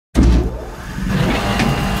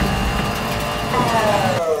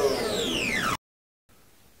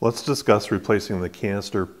Let's discuss replacing the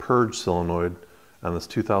canister purge solenoid on this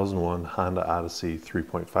 2001 Honda Odyssey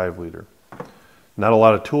 3.5 liter. Not a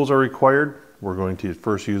lot of tools are required. We're going to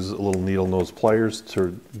first use a little needle nose pliers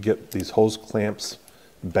to get these hose clamps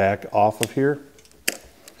back off of here.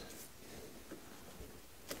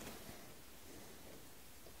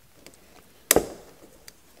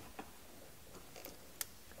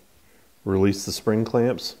 Release the spring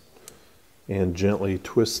clamps and gently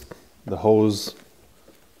twist the hose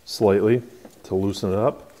slightly to loosen it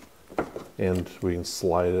up, and we can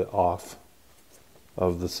slide it off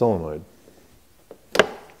of the solenoid.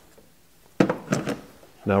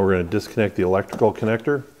 Now we're going to disconnect the electrical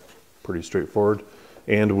connector, pretty straightforward,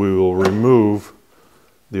 and we will remove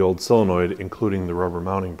the old solenoid, including the rubber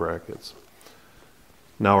mounting brackets.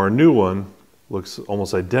 Now our new one looks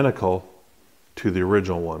almost identical to the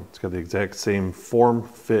original one. It's got the exact same form,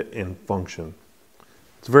 fit, and function.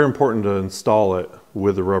 It's very important to install it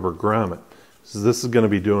with the rubber grommet. So this is going to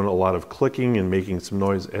be doing a lot of clicking and making some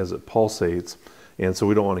noise as it pulsates, and so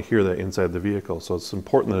we don't want to hear that inside the vehicle. So it's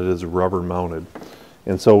important that it is rubber mounted.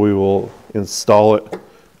 And so we will install it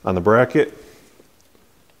on the bracket,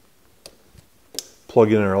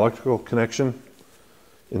 plug in our electrical connection,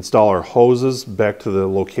 install our hoses back to the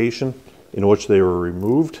location in which they were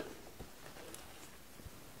removed.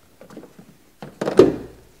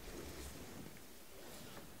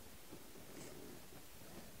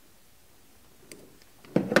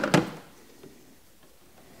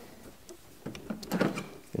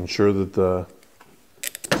 Ensure that the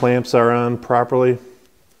clamps are on properly,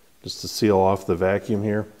 just to seal off the vacuum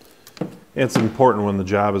here. And it's important when the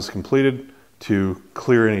job is completed to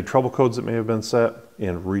clear any trouble codes that may have been set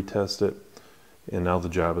and retest it. And now the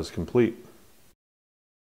job is complete.